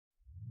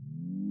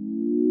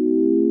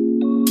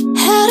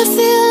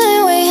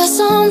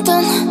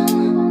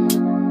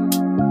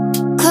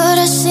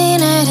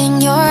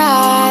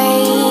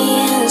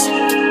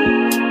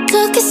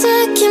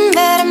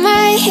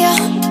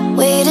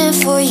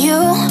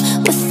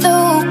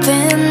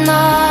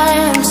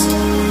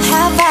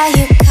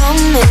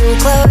coming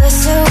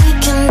closer, we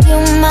can do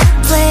my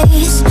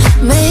place.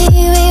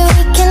 Maybe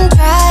we can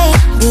try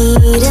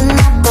meeting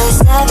up by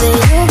 7.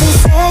 You'll be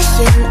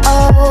saying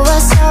over,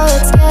 so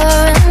it's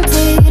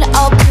guaranteed.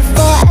 I'll be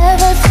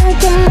forever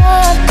thinking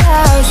more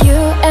about you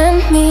and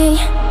me.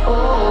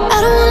 I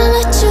don't wanna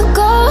let you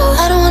go,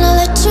 I don't wanna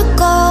let you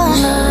go.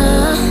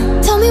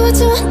 Tell me what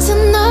you want to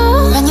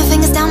know. Run your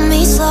fingers down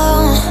me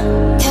slow,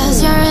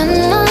 'cause you're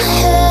in my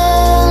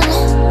head.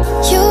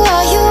 You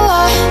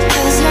are,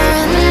 cause you're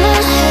in my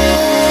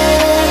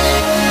head.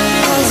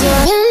 'Cause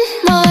you're in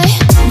my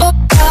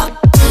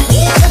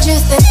what you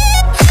think?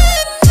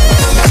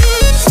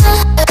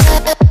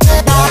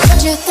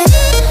 What you think?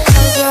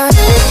 'Cause you're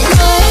in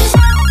my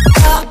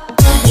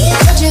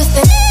what you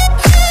think?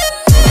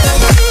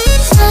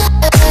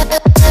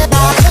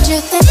 What you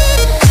think?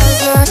 'Cause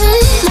you're in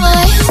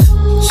my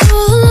you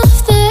love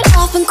that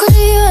I've been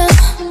craving.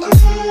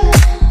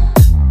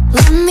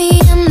 Let me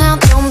in now,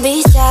 don't be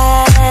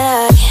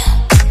shy.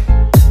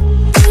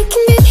 We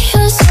can be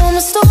a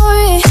summer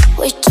story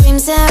where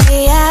dreams and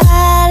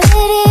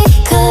reality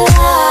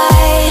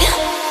collide.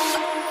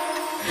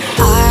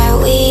 Are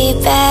we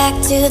back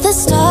to the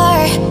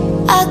start?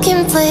 I can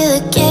play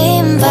the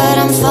game, but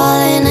I'm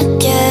falling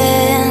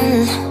again.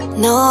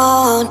 No,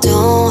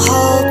 don't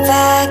hold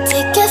back,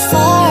 take it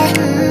far.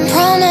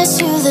 Promise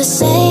you the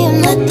same,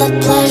 let the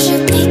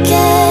pleasure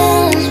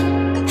begin.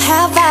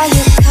 How about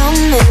you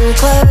coming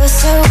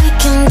closer, we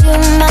can do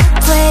my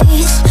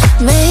place.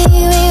 Maybe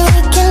we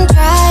can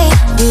try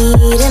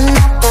meeting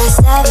up by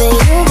 7.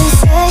 You'll be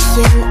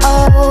saying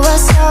over,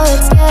 so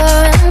it's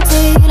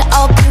guaranteed.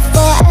 I'll be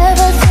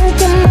forever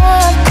thinking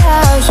more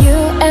about you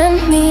and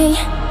me.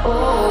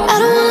 I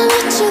don't wanna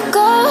let you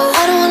go,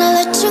 I don't wanna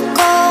let you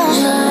go.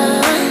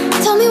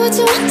 Tell me what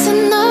you want to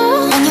know.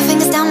 Run your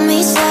fingers down me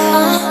slow,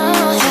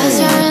 'cause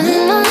you're in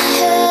my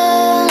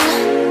head.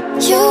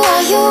 You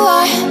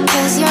are,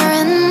 'cause you're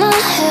in my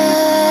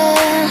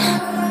head.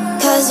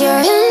 'Cause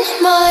you're in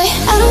my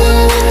I don't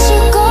wanna let you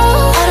go,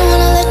 I don't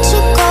wanna let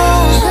you go.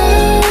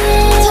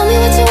 Tell me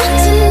what you want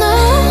to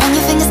know. Run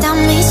your fingers down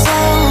me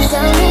slow,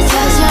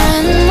 'cause you're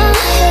in my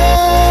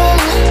head.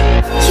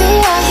 You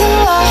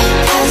are,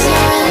 'cause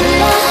you're in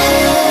my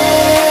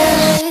head.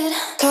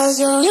 'Cause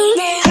you're in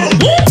my head.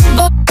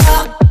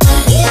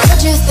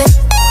 What you think?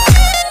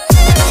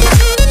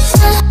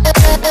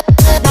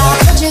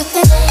 What you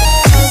think?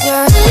 'Cause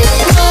you're in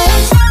my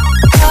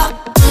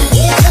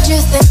what you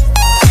think?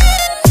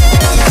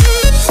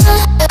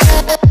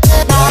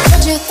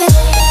 What you think?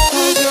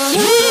 'Cause you're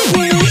in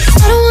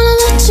I don't wanna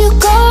let you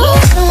go,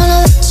 I don't wanna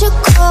let you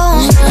go.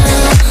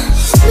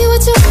 Tell me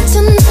what you want to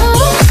know.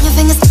 Your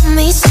fingers tell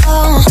me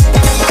slow,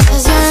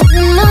 'cause you're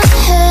in my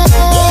head.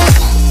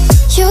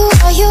 You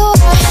are,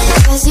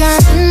 'cause you're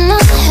in my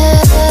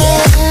head.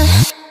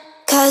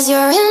 'Cause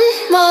you're in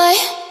my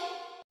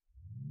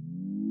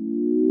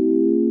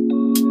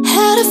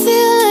had a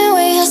feeling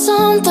we had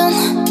something.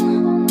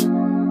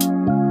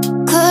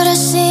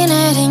 Could've seen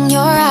it in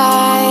your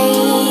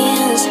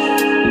eyes.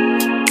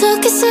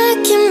 Took a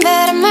second,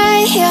 but I'm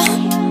right here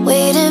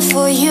waiting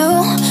for you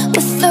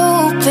with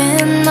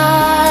open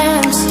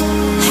arms.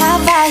 How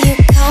about you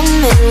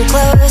coming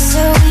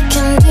closer, we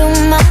can do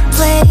my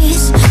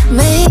place.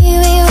 Maybe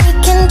we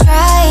can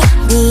try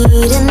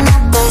meeting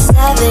up by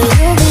 7.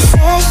 You'll be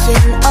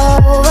saying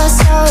over,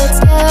 so it's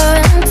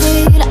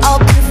guaranteed.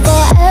 I'll be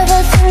forever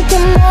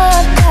thinking more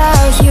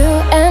about you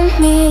and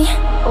me.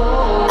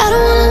 I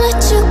don't wanna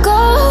let you go,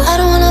 I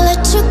don't wanna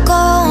let you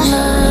go.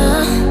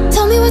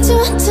 Tell me what you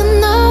want to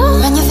know.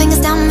 Run your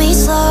fingers down me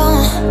slow,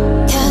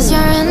 'cause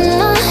you're in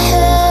my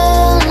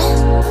head.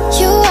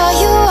 You are,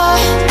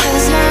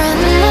 'cause you're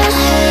in my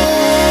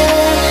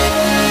head.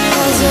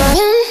 'Cause you're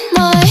in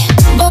my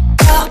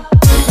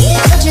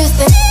what you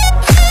think?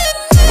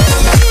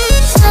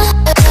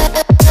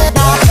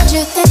 What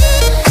you think?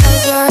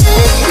 'Cause you're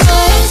in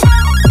my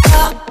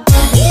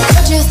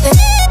what you think?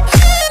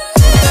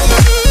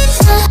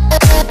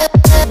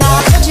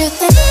 What you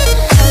think?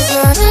 'Cause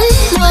you're in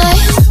my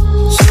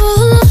you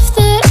love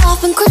that I've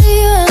been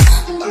craving.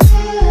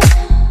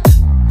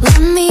 Let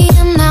me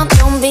in now,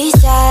 don't be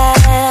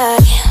shy.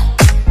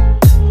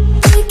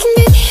 We can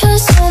be a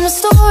summer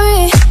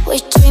story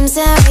where dreams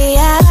and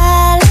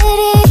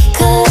reality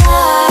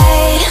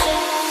collide.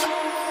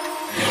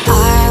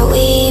 Are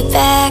we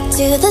back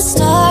to the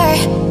start?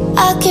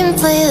 I can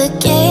play the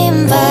game,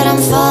 but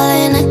I'm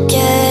falling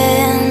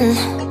again.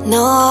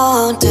 No,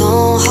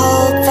 don't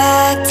hold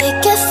back,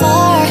 take it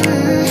far.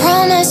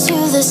 Promise you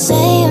the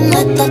same,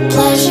 let the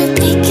pleasure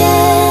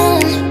begin.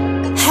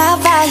 How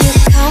about you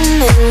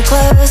coming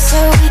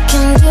closer, we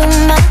can do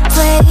my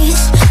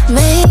place.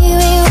 Maybe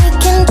we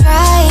can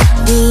try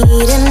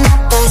meeting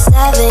up by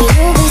 7.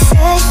 You'll be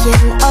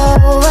saying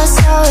over,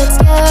 so it's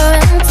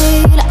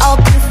guaranteed. I'll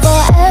be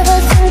forever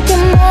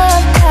thinking more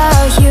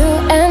about you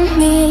and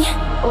me.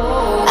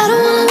 I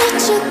don't wanna let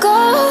you go,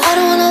 I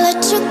don't wanna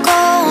let you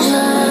go.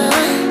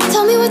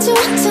 Tell me what you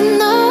want to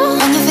know.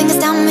 Run your fingers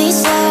down me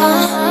slow,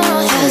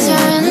 'cause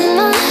you're in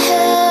my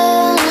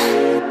head.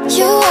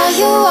 You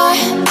are,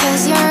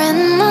 'cause you're in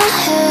my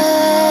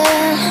head.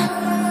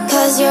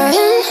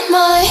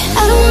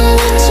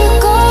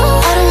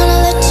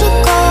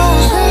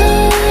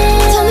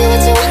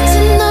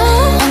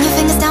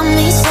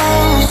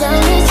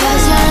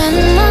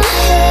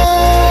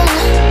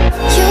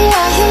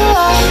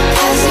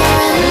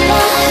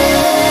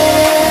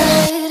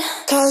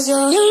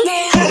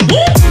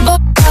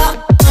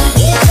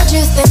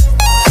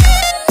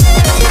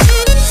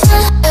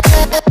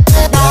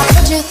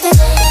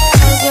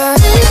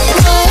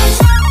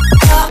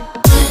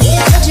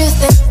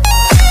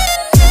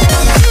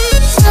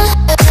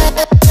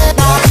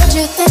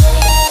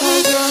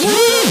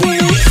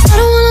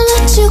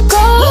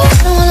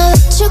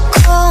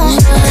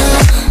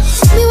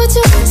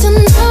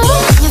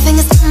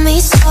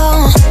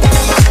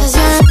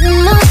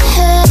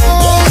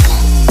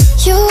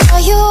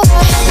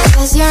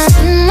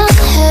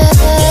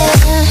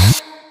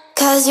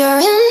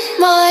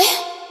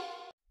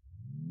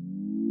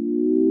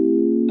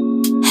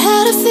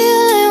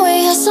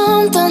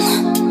 something.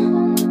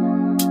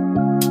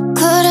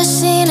 Could've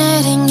seen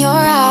it in your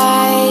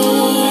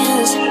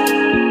eyes.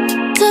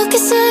 Took a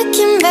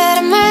second, but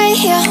I'm right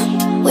here,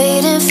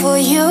 waiting for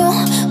you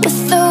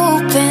with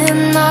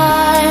open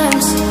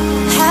arms.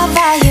 How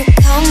about you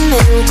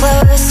coming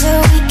closer?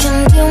 We can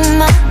do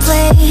my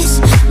place.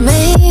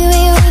 Maybe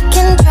we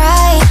can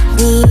try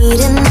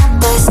meeting up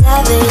by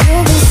 7.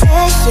 You'll be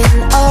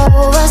saying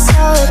over,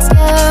 so it's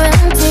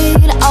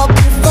guaranteed. I'll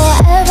be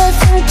forever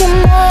thinking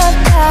more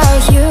about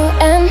you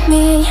and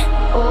me.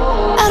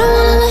 I don't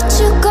wanna let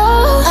you go,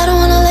 I don't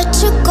wanna let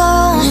you go.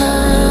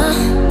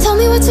 Tell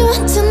me what you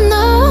want to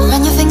know.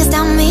 Run your fingers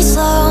down me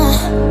slow,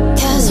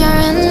 'cause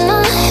you're in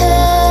my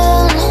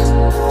head.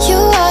 You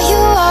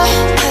are,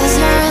 'cause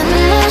you're in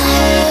my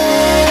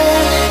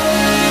head.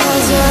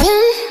 'Cause you're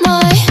in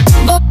my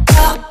what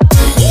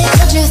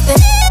you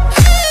think?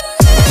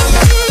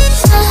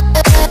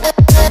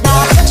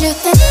 What you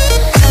think?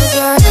 'Cause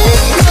you're in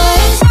my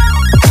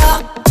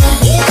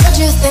what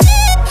you think?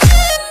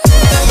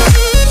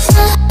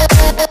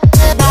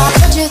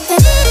 What you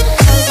think?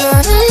 'Cause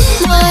you're in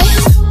my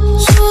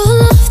your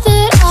love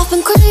that I've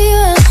been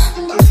craving.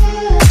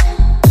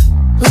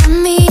 Let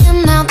me in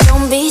now,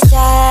 don't be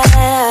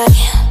shy.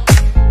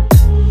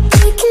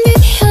 We can be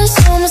a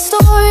summer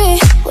story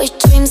where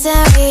dreams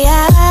and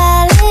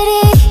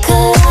reality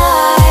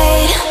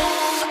collide.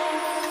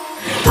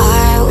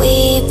 Are we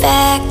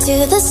back to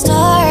the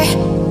start?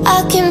 I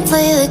can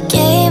play the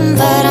game,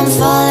 but I'm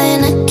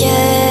falling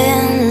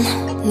again.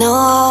 No,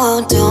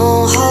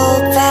 don't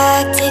hold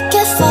back, take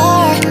it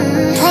far.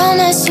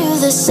 Promise you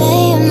the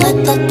same, let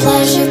the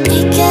pleasure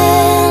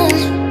begin.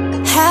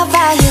 How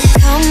about you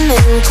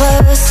coming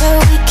closer?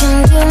 We can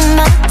do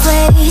my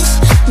place.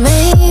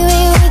 Maybe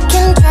we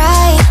can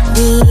try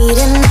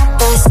meeting up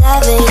by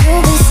 7.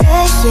 You'll be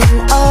saying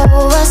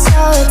over, so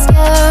it's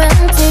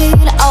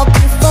guaranteed. I'll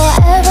be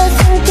forever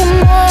thinking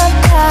more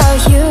about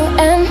you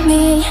and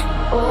me.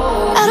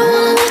 I don't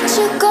wanna let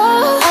you go,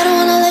 I don't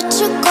wanna let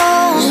you go.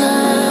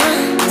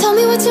 Tell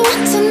me what you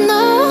want to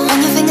know. Run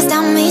your fingers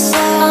down me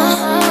slow,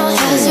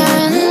 'cause you're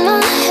in my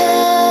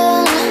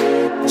head.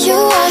 You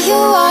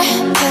are,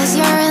 'cause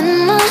you're in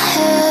my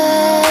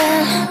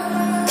head.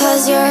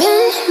 'Cause you're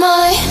in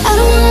my I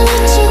don't wanna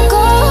let you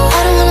go, I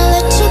don't wanna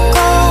let you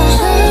go.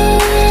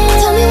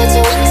 Tell me what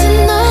you want to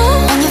know.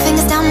 Run your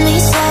fingers down me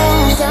slow,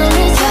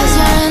 'cause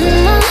you're in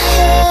my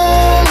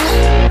head.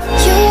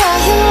 You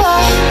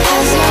are,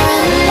 'cause you're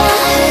in my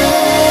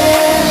head.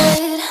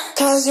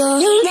 'Cause you're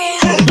in my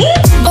head.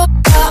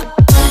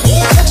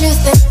 What you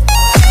think?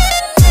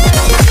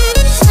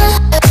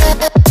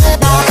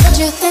 What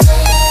you think?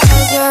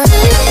 'Cause you're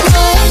in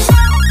my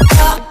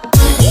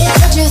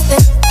what you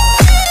think?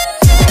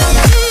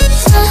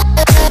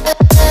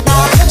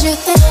 What you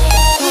think?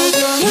 'Cause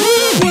you're in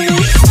my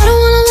I don't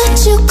wanna let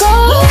you go,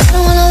 I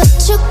don't wanna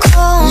let you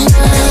go.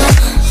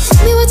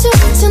 Tell me what you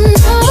want to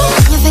know.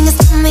 Your fingers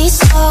tell me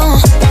slow,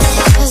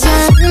 'cause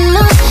you're in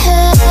my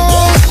head.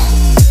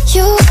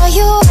 You are,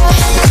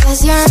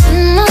 'cause you're in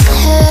my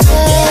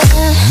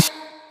head.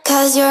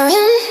 'Cause you're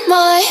in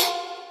my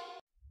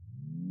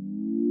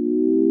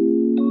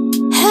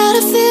had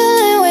a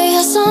feeling we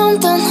had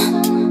something.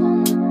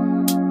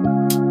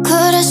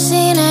 Could've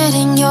seen it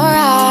in your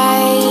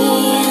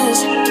eyes.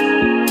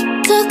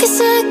 Took a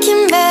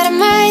second, but I'm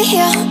right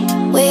here,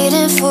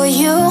 waiting for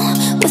you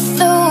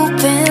with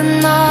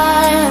open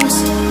arms.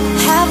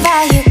 How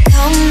about you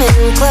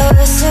coming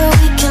closer?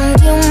 We can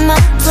do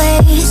my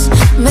place.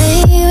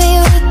 Maybe we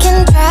can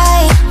try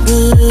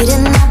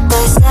meeting up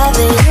by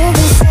 7. You'll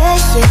be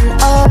saying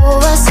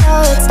over, so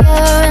it's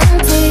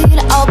guaranteed.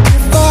 I'll be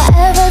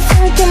forever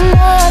thinking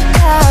more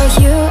about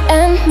you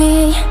and me.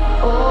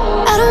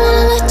 I don't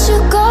wanna let you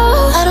go,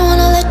 I don't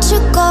wanna let you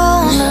go.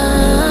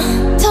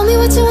 Tell me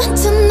what you want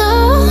to know.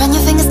 Run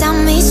your fingers down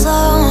me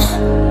slow,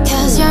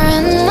 'cause you're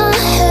in my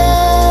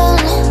head.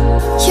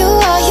 You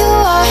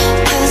are,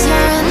 'cause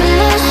you're in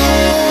my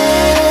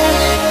head.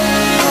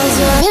 'Cause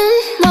you're in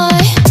my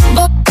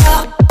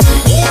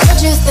what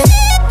you think?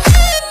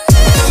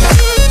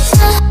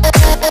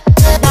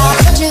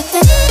 What you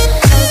think?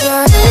 'Cause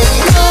you're in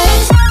my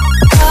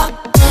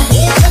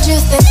what you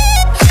think?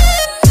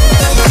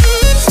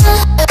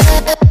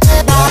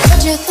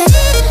 What you think?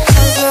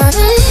 'Cause you're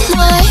in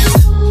my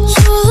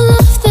your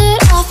love that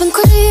I've been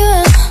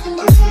craving.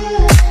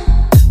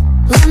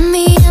 Let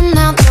me in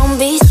now, don't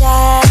be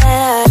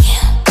shy.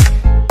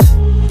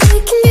 We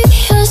can be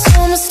a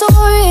summer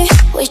story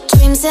where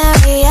dreams and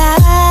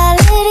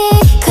reality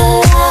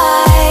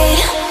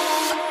collide.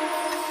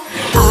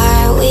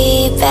 Are we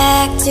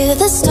back to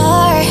the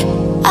start?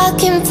 I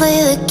can play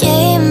the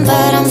game,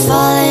 but I'm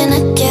falling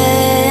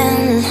again.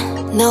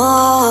 No,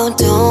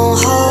 don't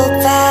hold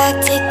back,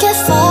 take it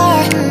far.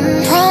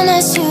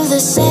 Promise you the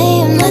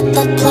same, let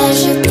the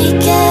pleasure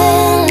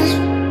begin.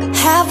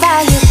 How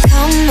about you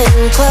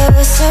coming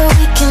closer?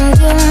 We can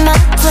do my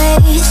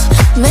place.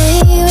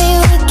 Maybe we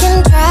can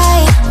try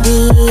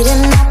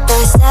meeting up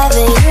by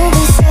 7. You'll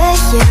be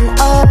saying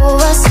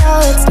over, so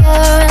it's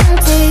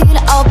guaranteed.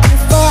 I'll be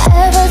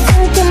forever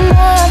thinking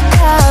more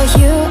about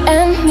you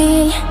and me.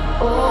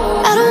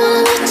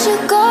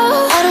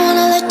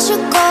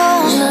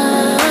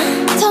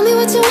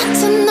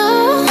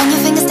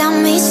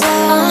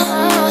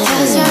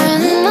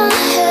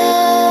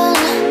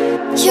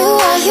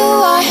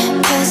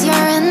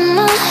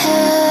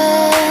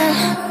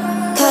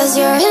 'cause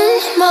you're in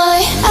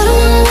my. I don't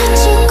wanna let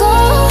you go,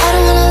 I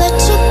don't wanna let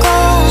you go.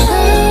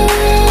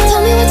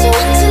 Tell me what you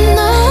want to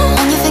know.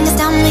 Run your fingers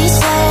down me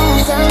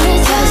slow,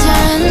 'cause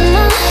you're in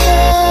my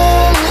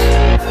head.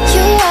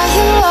 You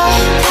are,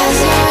 'cause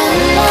you're in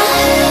my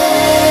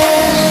head.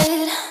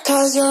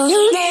 'Cause you're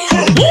in my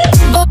head.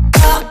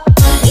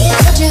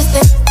 What you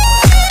think?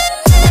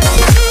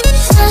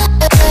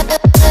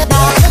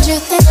 What you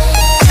think?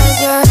 'Cause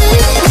you're in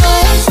my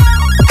head.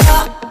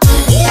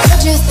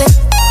 What you think?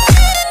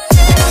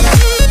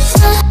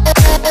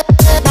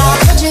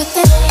 What you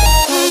think?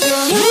 'Cause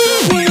you're in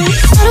my head.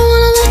 I don't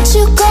wanna let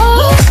you go,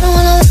 I don't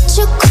wanna let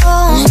you go.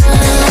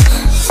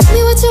 Tell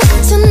me what you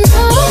want to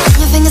know.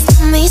 Your fingers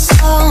tell me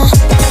slow,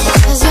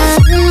 'cause you're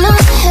in my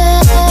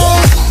head.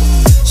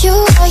 You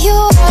are,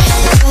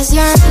 'cause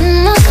you're in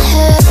my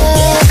head.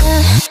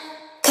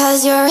 'Cause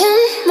you're in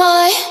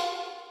my.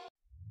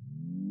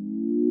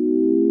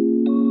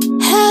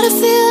 Had a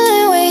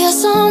feeling we had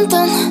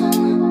something.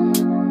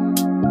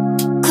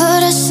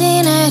 Could've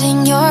seen it in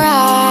your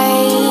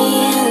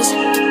eyes.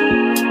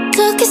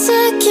 Took a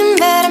second,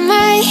 but I'm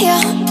right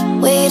here,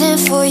 waiting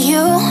for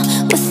you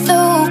with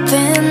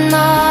open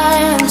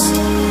arms.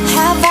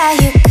 How about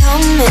you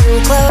coming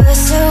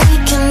closer? We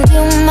can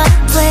do my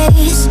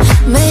place.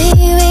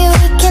 Maybe we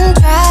can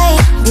try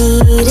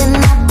meeting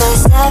up by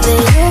 7.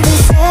 You'll be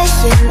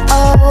saying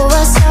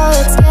over, so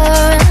it's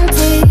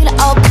guaranteed.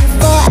 I'll be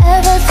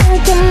forever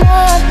thinking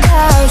more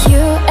about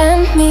you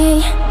and me.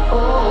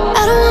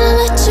 I don't wanna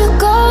let you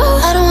go,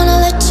 I don't wanna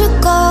let you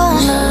go.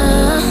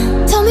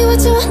 Tell me what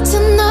you want to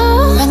know.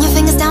 Run your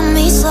fingers down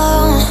me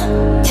slow,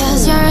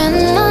 'cause you're in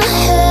my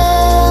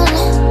head.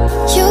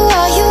 You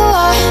are,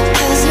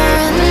 'cause you're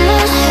in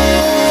my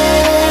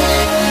head.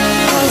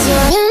 'Cause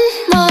you're in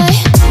my.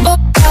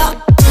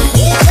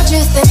 What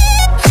you think?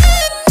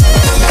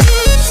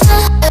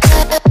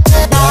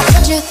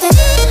 What you think?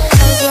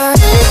 'Cause you're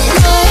in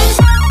my.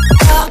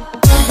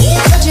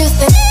 What you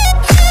think?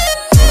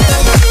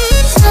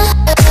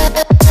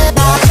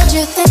 What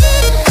you think?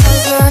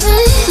 'Cause you're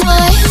in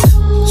my.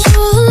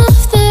 You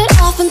love that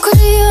I've been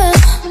craving.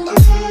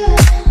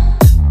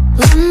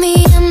 Let me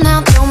in now,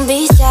 don't be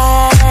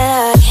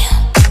shy.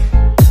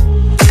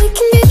 We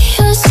can be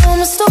a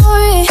summer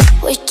story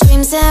where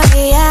dreams and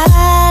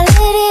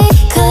reality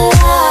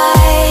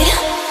collide.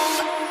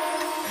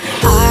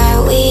 Are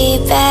we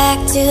back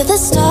to the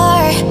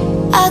start?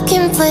 I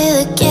can play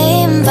the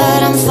game, but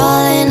I'm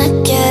falling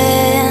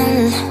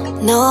again.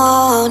 No,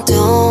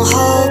 don't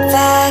hold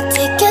back,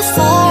 take it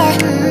far.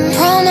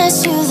 Promise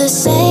you the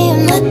same,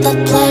 let the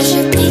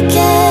pleasure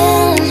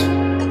begin.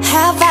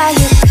 How about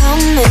you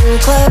coming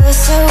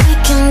closer? We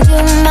can do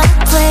my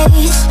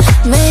place.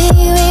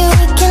 Maybe we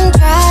can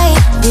try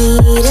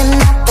meeting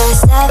up by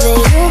 7.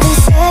 You'll be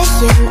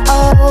saying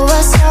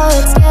over, so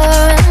it's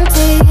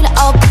guaranteed.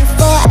 I'll be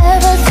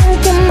forever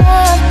thinking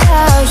more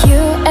about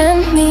you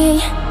and me.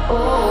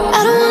 I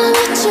don't wanna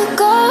let you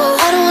go,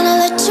 I don't wanna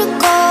let you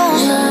go.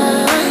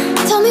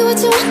 Tell me what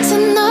you want to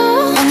know.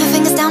 Run your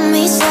fingers down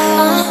me slow,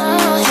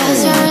 'cause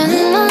you're in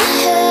my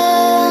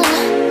head.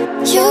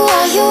 You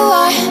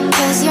are,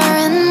 'cause you're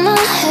in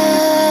my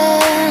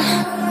head.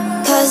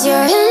 'Cause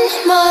you're in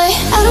my.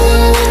 I don't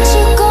wanna let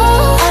you go,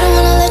 I don't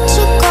wanna let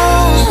you go.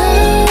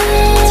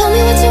 Tell me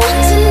what you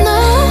want to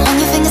know. Run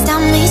your fingers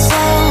down me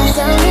slow,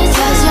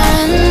 'cause you're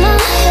in my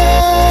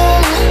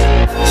head.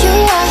 You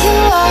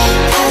are,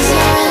 'cause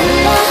you're in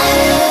my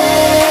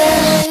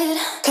head.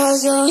 'Cause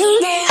you're in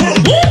my head.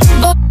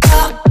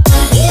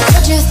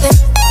 What you think?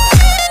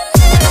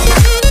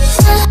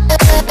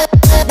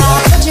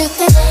 What you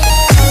think?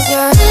 'Cause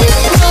you're in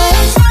my.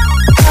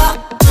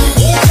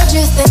 What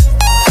you think?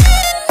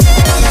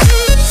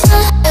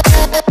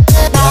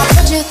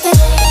 What you think?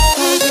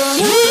 'Cause you're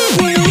in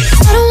my.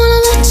 I don't wanna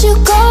let you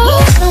go,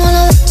 I don't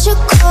wanna let you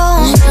go.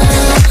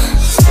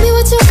 Tell me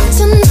what you want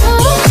to know.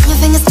 Your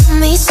fingers tell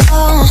me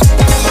slow,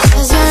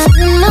 'cause you're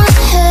in my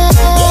head.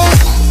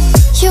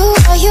 You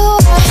are,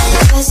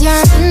 'cause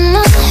you're in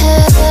my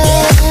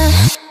head.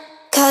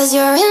 'Cause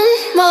you're in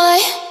my.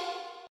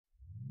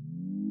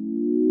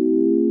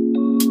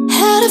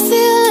 Had a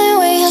feeling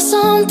we had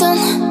something.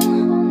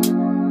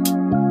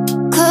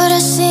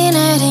 Could've seen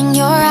it in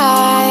your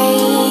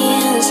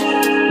eyes.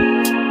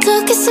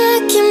 Took a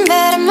second,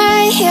 but I'm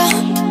right here,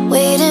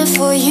 waiting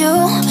for you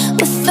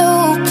with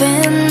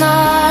open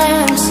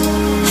arms.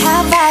 How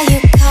about you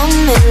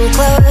coming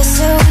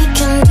closer? We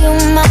can do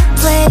my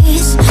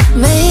place.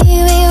 Maybe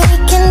we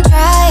can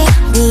try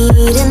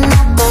meeting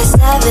up by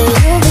 7.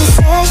 You'll be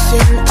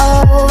saying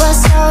over,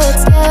 so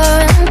it's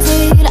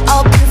guaranteed.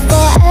 I'll be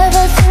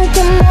forever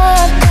thinking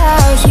more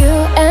about you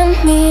and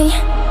me.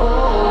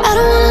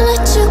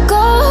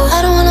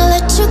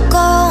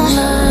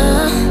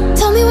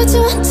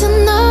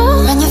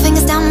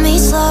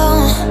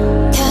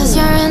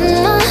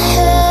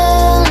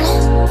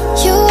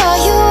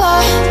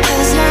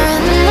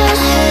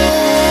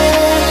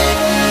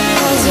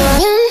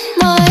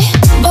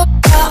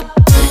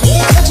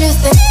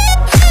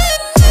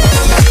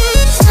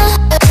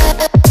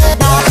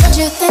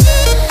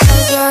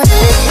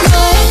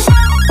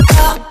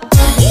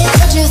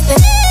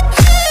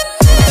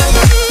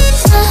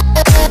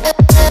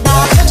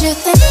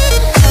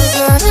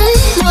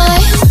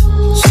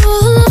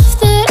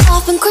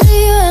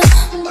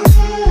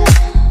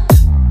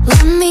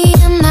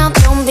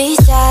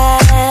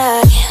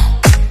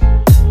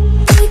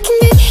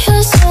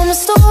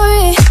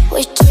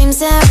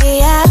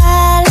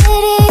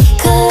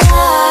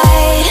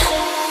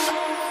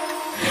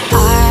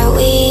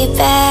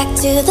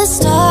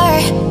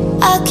 start.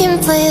 I can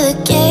play the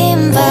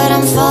game, but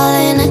I'm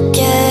falling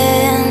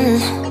again.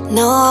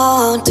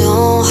 No,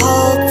 don't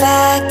hold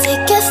back,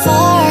 take it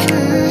far.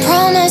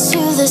 Promise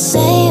you the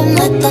same,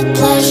 let the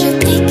pleasure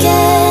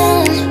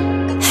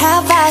begin.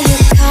 How about you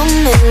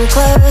coming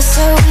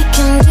closer, we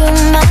can do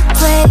my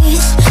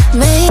place.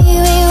 Maybe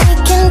we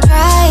can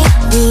try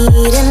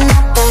meeting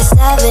up at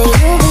 7.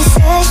 You'll be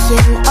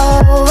saying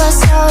over,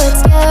 so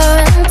it's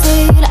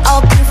guaranteed.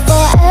 I'll be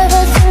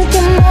forever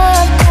thinking more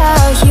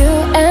about you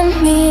and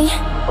me.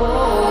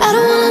 I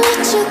don't wanna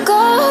let you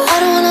go, I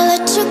don't wanna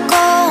let you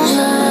go.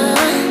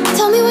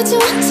 Tell me what you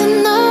want to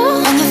know,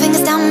 run your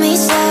fingers down me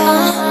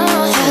slow.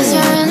 Cause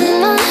you're in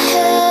my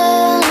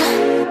head.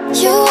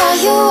 You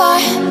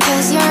are,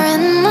 cause you're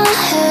in my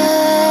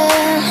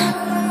head.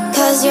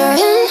 Cause you're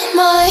in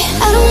my,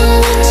 I don't wanna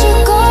let you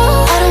go,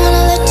 I don't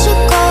wanna let you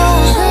go.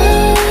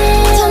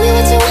 Tell me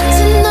what you want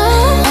to know,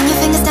 run your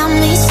fingers down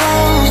me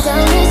slow.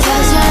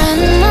 Cause you're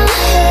in my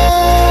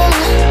head.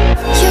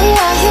 You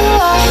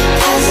are,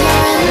 cause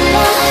you're in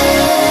my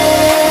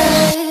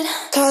head.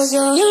 Cause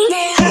you're in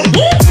my head.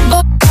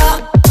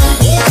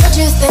 What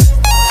you think?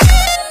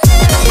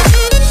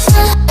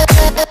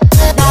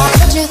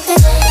 What you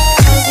think?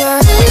 Cause you're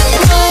in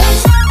my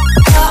head.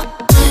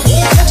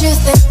 What you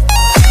think?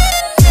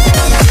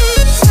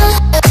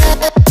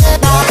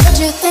 What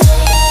you think?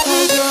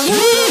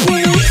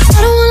 I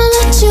don't wanna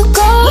let you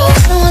go, I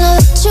don't wanna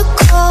let you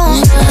go.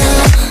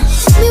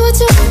 Tell me what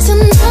you want to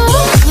know,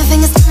 your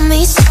fingers tell me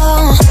so.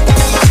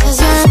 Cause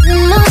you're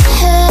in my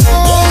head.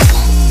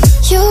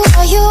 You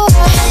are,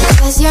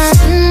 cause you're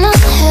in my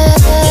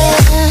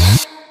head.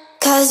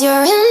 Cause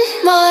you're in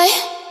my.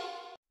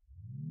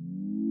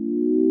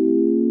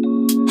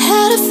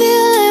 Had a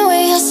feeling we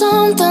had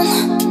something.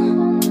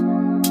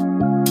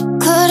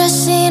 Could've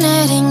seen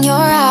it in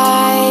your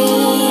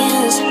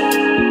eyes.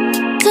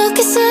 Took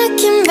a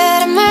second, but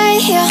I'm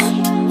right here,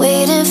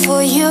 waiting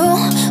for you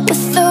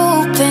with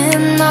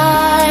open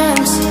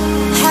arms.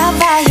 How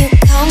about you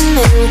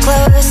coming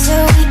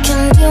closer, we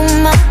can do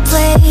my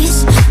place.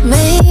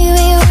 Maybe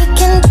we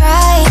can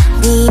try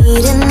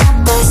meeting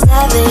up at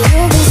 7.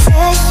 You'll be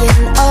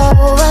saying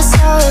over,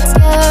 so it's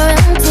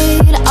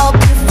guaranteed. I'll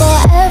be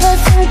forever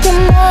thinking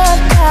more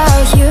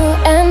about you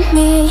and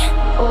me.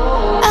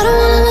 I don't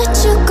wanna let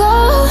you go,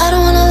 I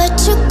don't wanna let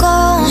you go.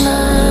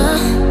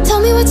 Tell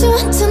me what you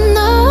want to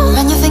know,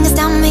 run your fingers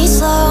down me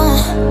slow.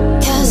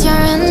 Cause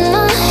you're in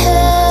my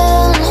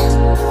head.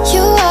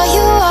 You are,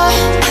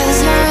 cause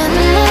you're in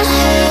my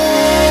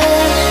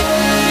head.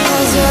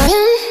 Cause you're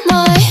in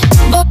my.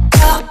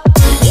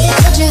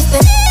 What you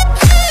think?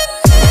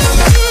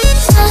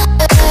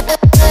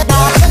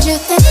 What you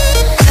think?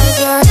 Cause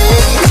you're in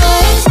my.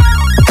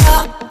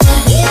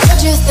 What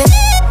you think?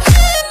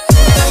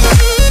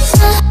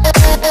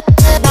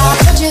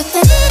 What you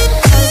think?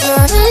 Cause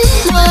you're in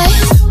my.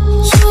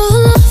 You're the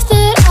love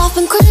that I've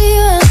been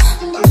craving.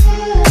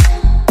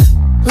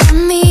 Let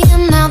me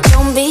in now,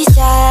 don't be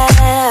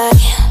shy.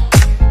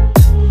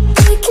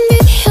 We can be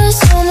a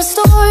summer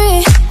story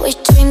where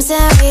dreams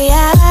and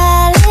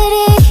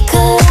reality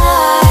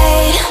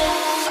collide.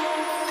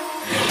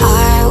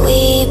 Are we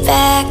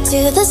back to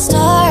the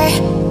start?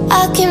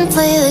 I can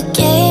play the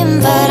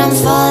game, but I'm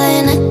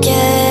falling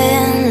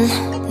again.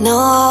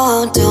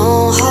 No,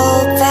 don't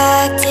hold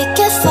back, take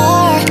it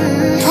far.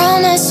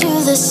 Promise you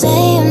the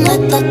same,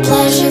 let the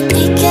pleasure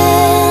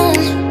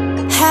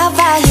begin. How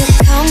about you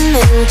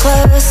coming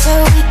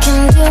closer, we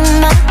can do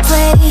my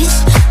place.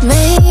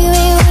 Maybe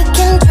we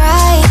can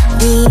try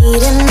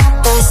meeting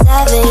up at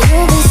 7.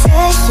 You'll be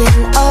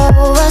saying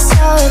over,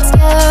 so it's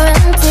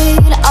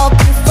guaranteed. I'll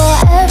be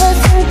forever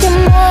thinking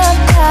more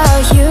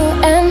about you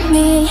and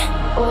me.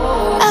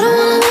 I don't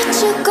wanna let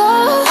you go,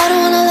 I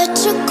don't wanna let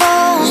you go.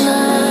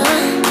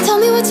 Tell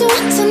me what you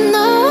want to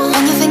know,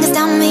 run your fingers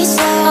down me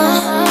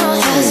slow.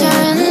 Cause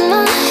you're in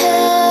my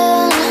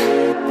head.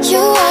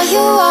 You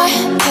are,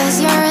 cause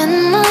you're in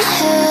my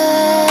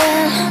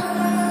head.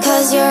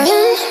 Cause you're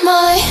in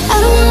my. I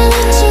don't wanna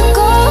let you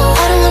go,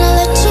 I don't wanna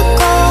let you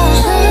go.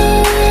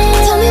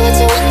 Tell me what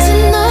you want to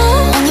know,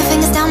 run your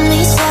fingers down me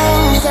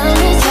slow.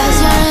 Cause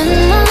you're in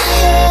my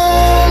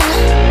head.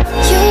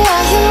 You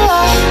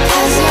are,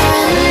 cause you're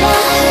in my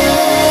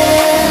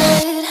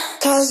head.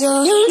 Cause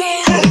you're in my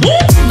head.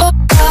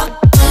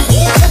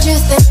 What you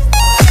think?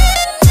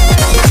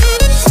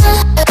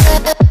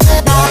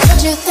 What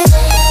you think?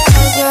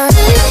 Cause you're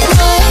in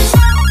my.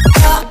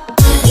 What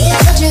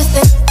you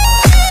think?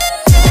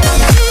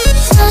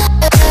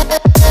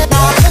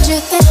 What you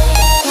think?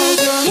 Cause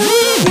you're in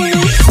my.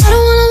 I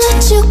don't wanna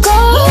let you go,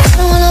 I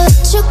don't wanna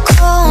let you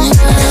go.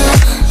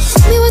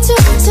 Tell me what you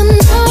want to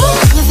know,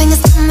 your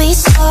fingers tell me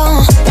so.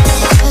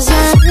 Cause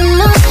you're in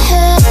my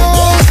head.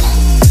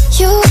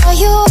 You are,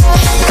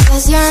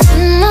 cause you're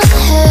in my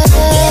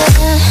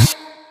head.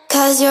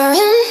 Cause you're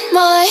in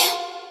my.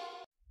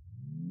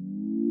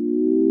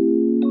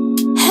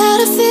 Had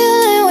a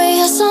feeling we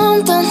had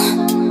something.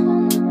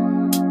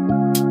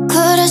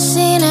 Could've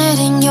seen it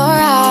in your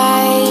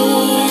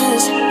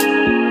eyes.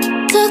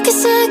 Took a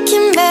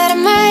second, but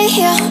I'm right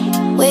here,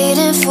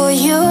 waiting for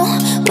you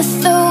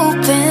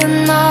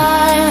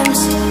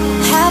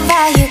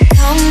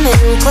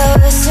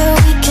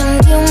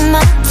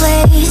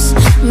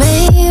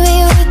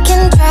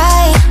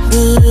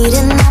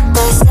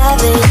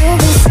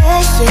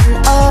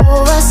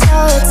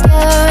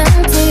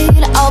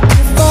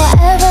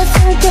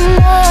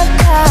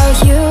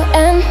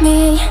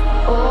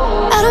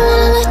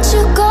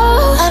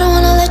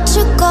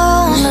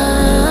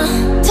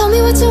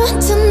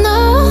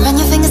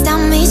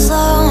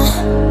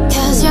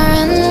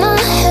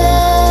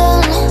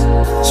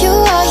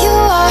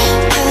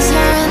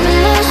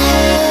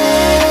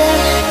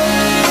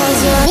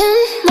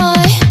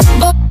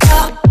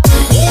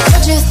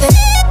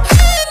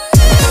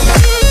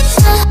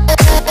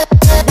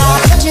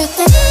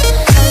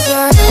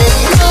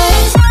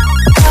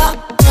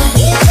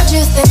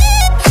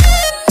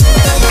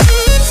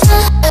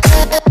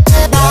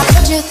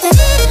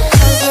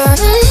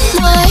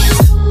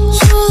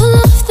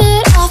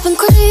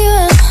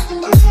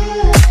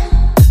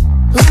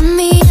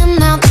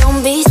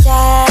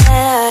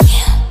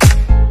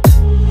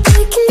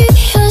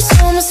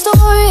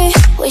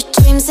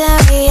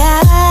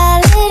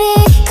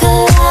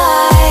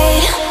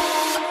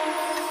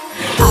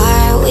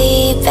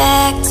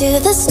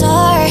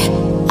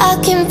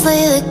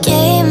play the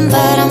game,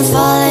 but I'm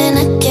falling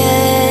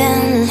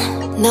again.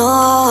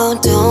 No,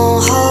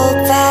 don't hold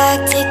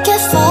back, take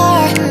it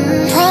far.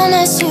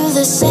 Promise you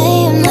the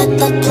same, let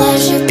the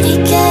pleasure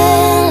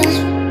begin.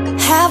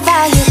 How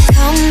about you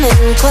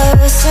coming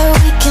closer,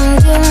 we can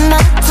do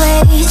my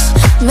place.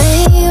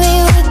 Maybe we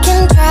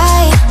can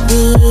try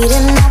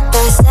meeting up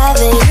by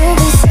 7. You'll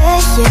be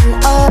saying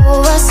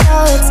over, so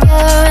it's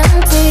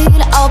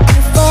guaranteed. I'll be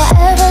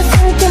forever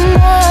thinking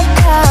more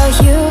about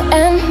you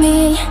and me.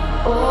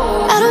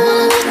 I don't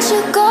wanna let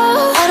you go,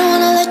 I don't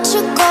wanna let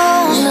you go.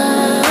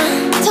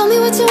 Tell me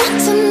what you want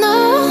to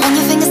know. Run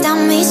your fingers down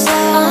me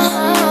slow,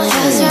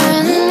 cause you're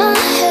in my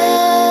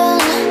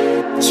head.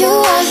 You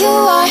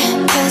are,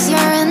 cause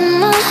you're in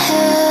my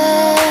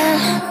head.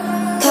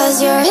 Cause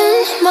you're in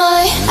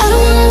my, I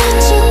don't wanna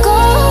let you go,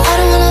 I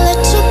don't wanna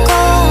let you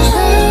go.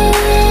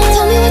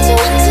 Tell me what you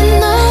want to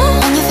know.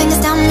 Run your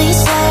fingers down me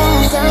slow,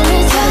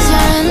 cause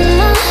you're in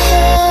my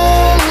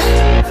head.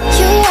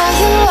 You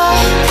are,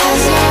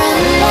 cause you're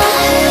in my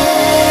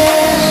head.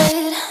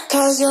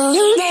 Cause you're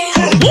in my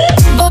head.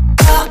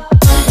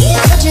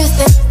 What you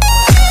think?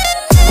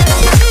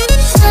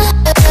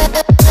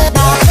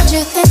 What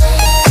you think?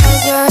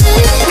 Cause you're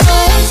in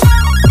my head.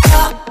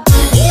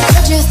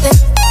 What you think?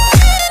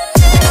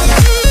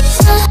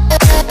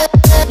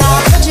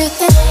 What you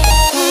think?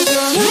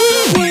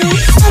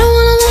 I don't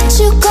wanna let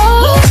you go,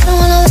 I don't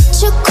wanna let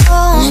you go.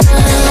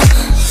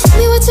 Tell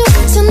me what you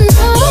want to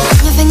know.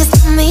 Your fingers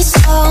tell me so,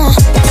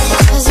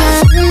 cause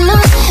you're in my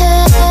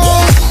head.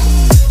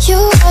 You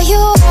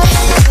are,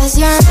 cause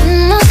you're in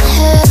my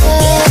head.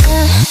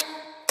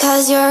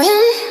 Cause you're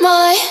in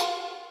my.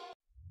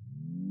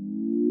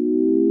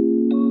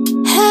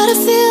 Had a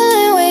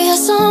feeling we had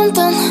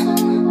something.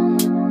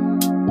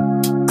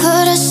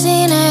 Could've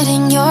seen it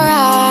in your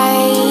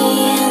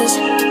eyes.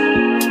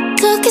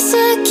 Took a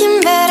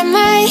second, but I'm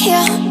right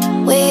here,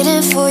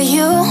 waiting for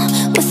you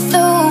with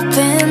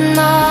open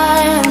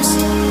arms.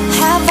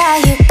 How about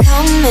you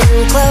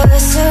coming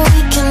closer,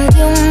 we can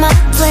do my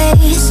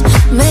place.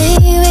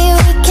 Maybe we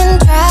can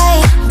try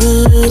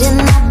meeting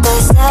up by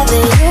 7.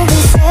 You'll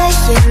be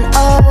saying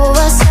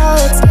over, so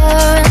it's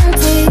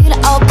guaranteed.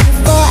 I'll be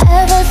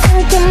forever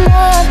thinking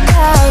more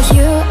about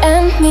you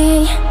and me.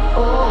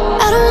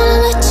 I don't wanna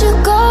let you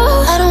go,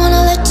 I don't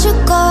wanna let you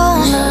go.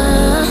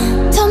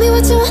 Tell me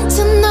what you want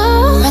to know.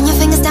 Run your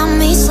fingers down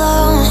me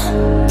slow,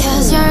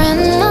 cause you're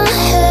in my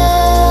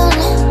head.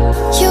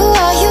 You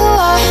are,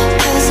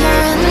 cause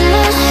you're in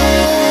my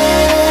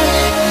head.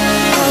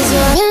 Cause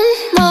you're in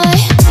my.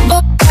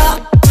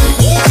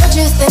 What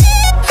you think?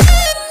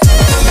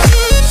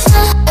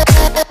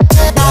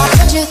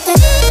 What you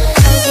think?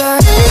 Cause you're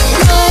in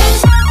my.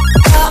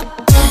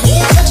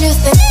 What you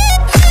think?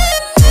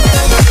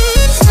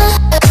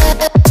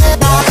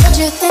 What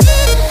you think?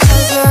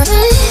 Cause you're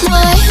in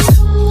my.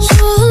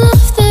 You're the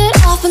love that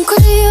I've been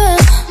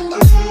craving.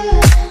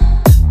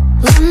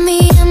 Let me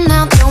in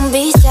now, don't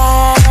be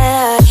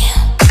shy.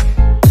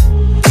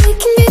 We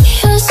can be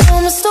a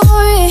summer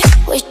story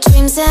where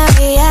dreams and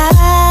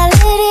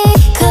reality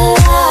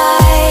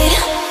collide.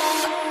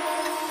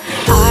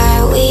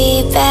 Are we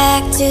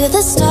back to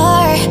the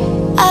start?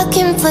 I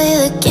can play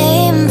the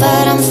game,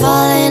 but I'm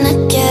falling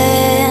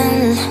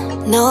again.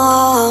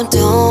 No,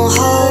 don't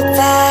hold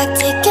back,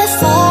 take it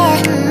far.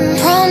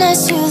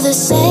 Promise you the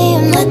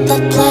same, let the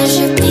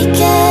pleasure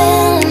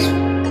begin.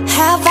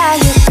 How about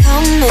you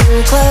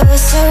coming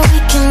closer, we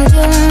can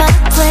do my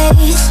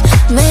place.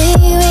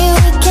 Maybe we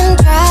can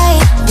try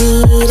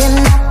meeting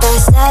up by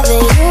 7.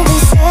 You'll be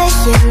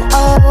saying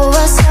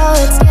over, so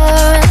it's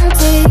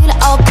guaranteed.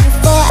 I'll be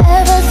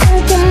forever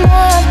thinking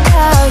more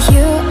about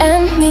you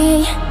and me.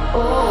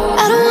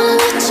 I don't wanna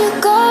let you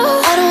go,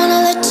 I don't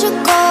wanna let you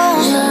go.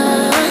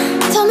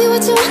 Tell me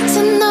what you want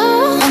to know.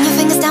 Run your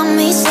fingers down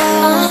me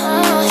slow,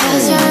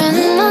 cause you're in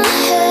my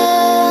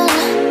head.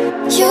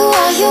 You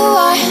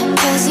are,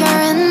 cause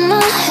you're in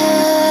my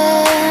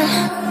head.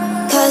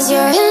 Cause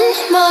you're in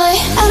my.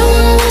 I don't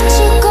wanna let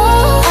you go,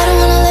 I don't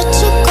wanna let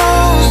you go.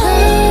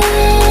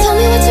 Tell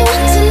me what you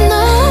want to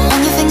know. Run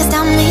your fingers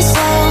down me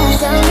slow,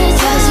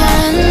 cause you're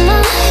in my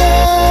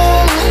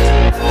head.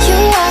 You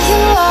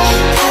are,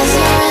 cause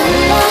you're in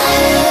my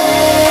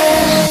head.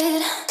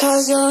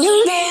 Cause you're in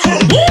my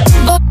head.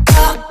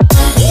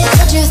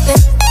 What you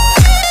think?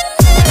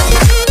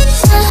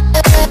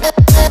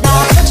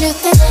 What you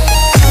think?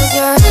 Cause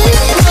you're in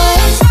my.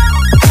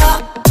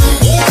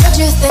 What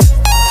you think? What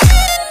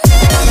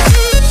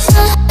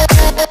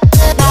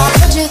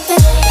you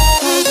think?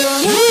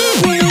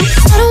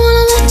 I don't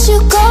wanna let you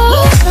go,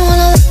 I don't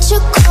wanna let you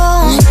go.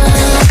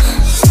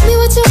 Tell me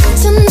what you want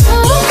to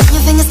know.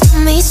 Your fingers tell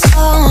me so,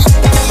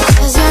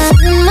 cause you're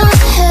in my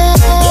head.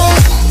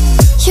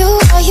 You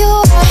are,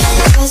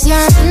 cause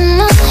you're in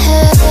my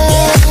head.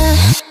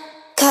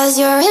 Cause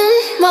you're in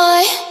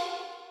my.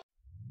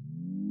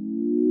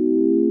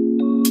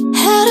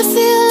 Had a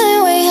feeling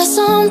we had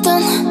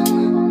something.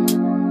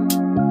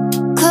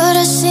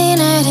 Could've seen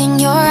it in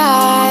your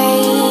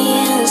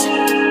eyes.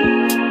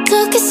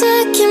 Took a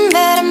second,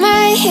 but I'm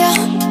right here,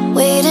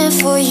 waiting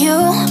for you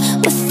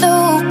with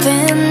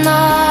open arms.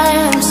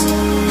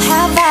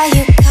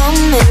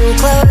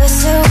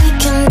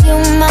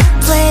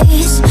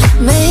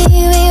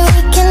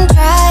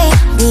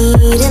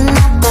 Meeting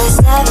up by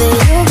 7,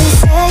 you'll be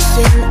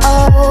saying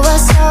over,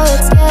 so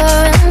it's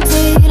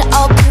guaranteed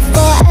I'll be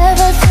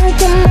forever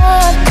thinking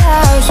more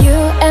about you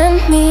and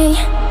me.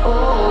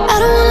 I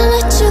don't wanna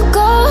let you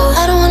go,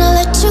 I don't wanna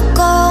let you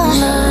go,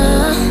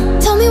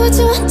 nah. Tell me what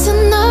you want to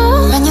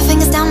know, run your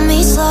fingers down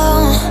me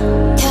slow,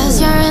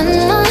 cause you're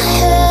in my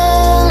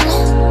head.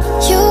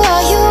 You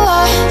are,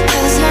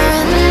 cause you're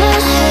in my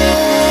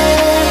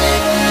head.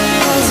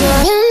 Cause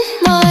you're in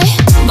my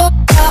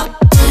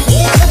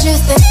what you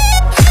think?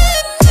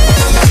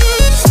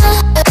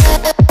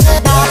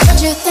 What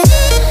you think?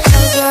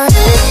 Cause you're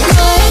in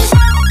my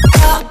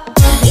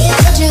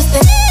what you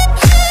think?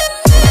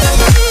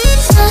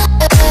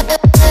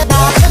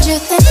 What you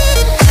think?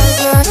 Cause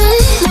you're in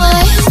my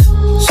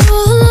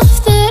you're the love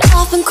that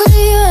I've been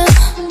craving.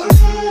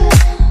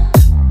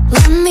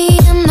 Let me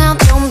in now,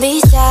 don't be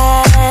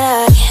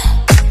shy.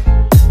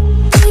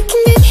 We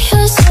can be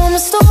a summer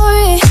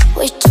story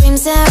with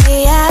dreams and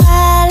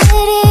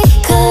reality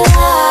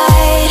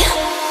collide.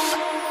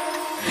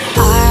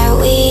 Are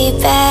we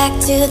back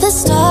to the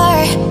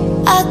start?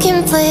 I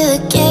can play the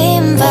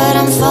game, but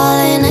I'm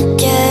falling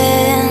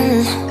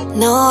again.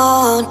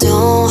 No,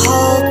 don't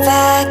hold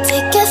back,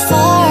 take it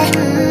far.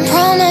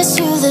 Promise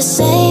you the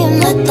same,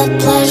 let the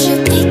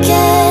pleasure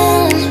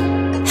begin.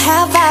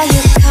 How about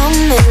you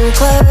coming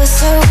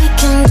closer, we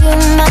can do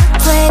my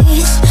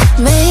place.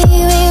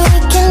 Maybe we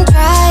can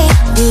try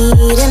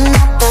meeting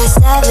up by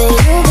 7,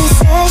 you'll be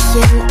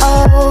saying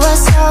over,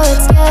 so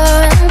it's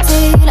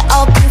guaranteed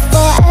I'll be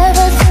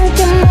forever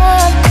thinking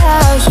more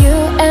about you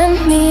and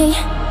me.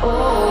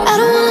 I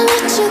don't wanna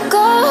let you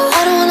go,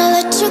 I don't wanna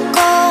let you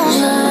go,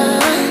 nah.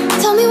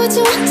 Tell me what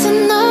you want to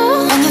know,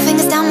 run your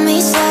fingers down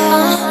me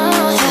slow,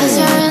 cause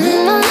you're in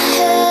my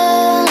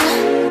head.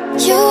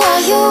 You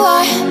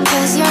are,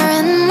 cause you're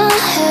in my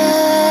head.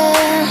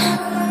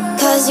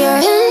 Cause you're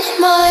in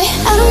my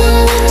I don't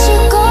wanna let you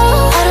go,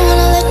 I don't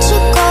wanna let you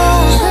go.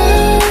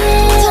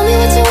 Tell me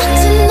what you want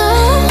to know,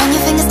 run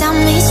your fingers down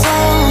me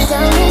slow,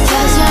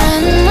 cause you're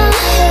in my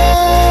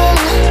head.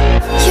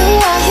 You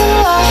are,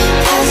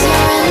 cause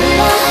you're in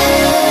my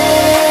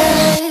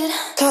head.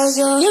 Cause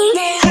you're in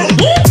my head.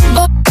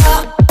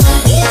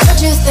 What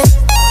you think?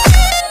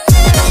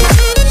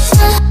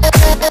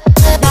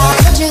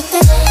 What you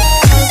think?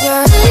 Cause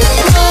you're in my what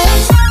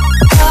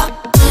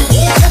you think?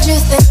 What you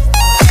think? Cause you're in my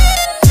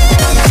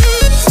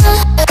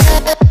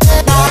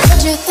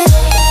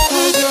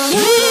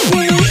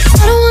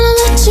I don't wanna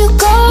let you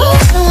go,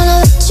 I don't wanna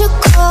let you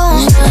go,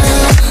 nah.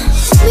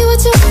 Tell me what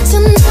you want to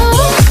know,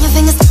 your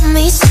fingers tell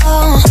me so,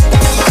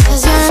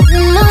 cause you're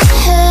in my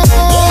head.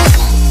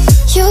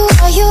 You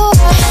are,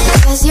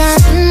 cause you're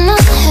in my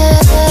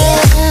head.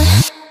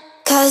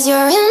 Cause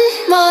you're in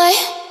my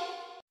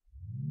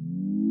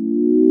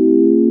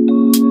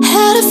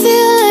had a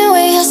feeling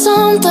we had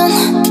something.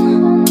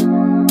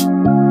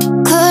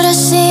 Could've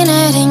seen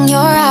it in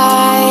your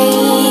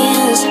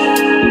eyes.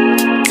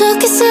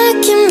 Took a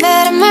second,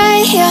 but I'm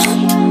right here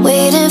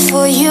waiting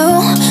for you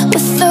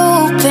with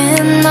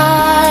open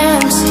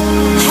arms.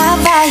 How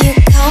about you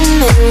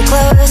coming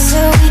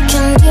closer, we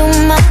can do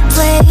my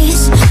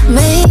place.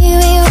 Maybe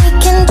we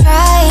can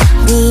try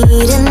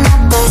meeting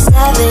up by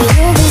 7,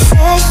 you'll be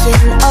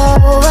saying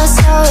over,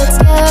 so it's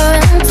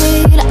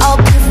guaranteed I'll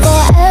be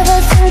forever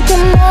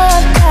thinking more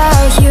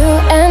about you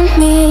and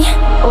me.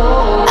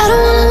 I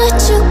don't wanna let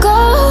you go,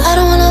 I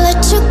don't wanna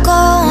let you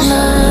go,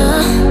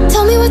 nah.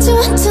 Tell me what you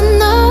want to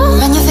know,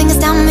 run your fingers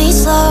down me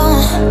slow,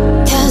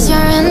 cause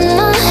you're in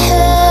my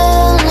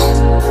head.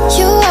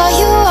 You are,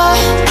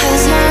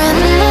 cause you're in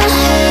my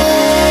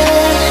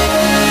head.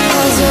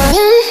 Cause you're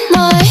in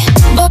my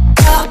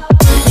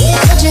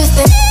what you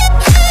think?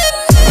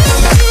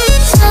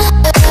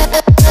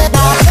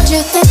 What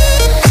you think?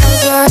 Cause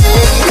you're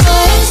in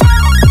my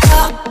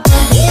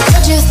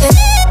what you think?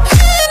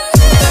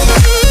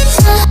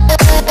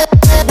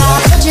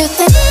 What you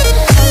think?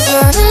 Cause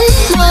you're in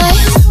my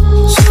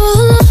you're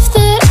the love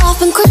that I've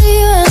been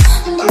craving.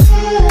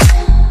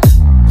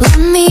 Let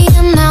me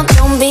in now,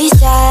 don't be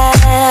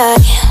shy.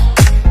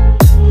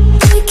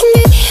 We can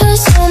be a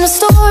summer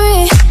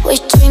story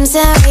with dreams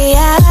and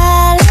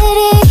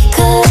reality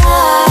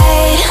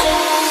collide.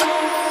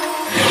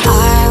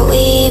 Are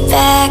we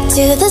back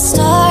to the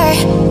start?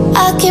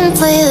 I can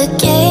play the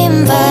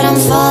game, but I'm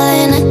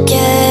falling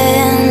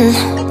again.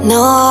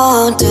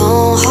 No,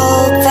 don't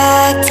hold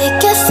back,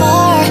 take it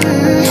far.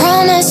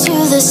 Promise you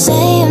the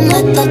same,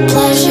 let the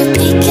pleasure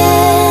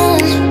begin.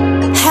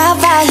 How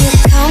about you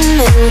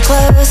coming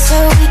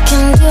closer, we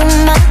can do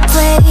my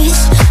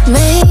place.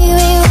 Maybe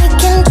we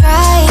can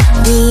try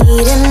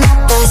meeting up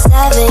by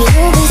 7,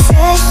 you'll be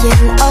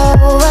saying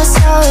over,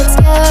 so it's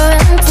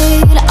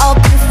guaranteed I'll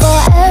be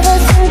forever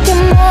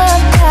thinking more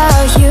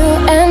about you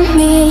and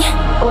me.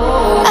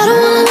 I don't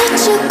wanna let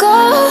you go,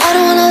 I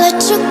don't wanna let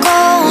you go,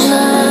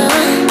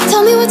 nah.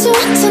 Tell me what you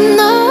want to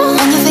know,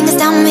 run your fingers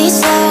down me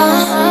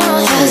slow,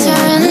 cause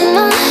you're in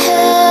my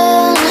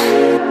head.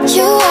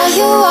 You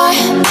are,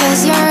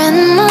 cause you're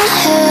in my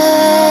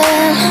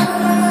head.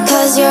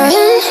 Cause you're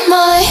in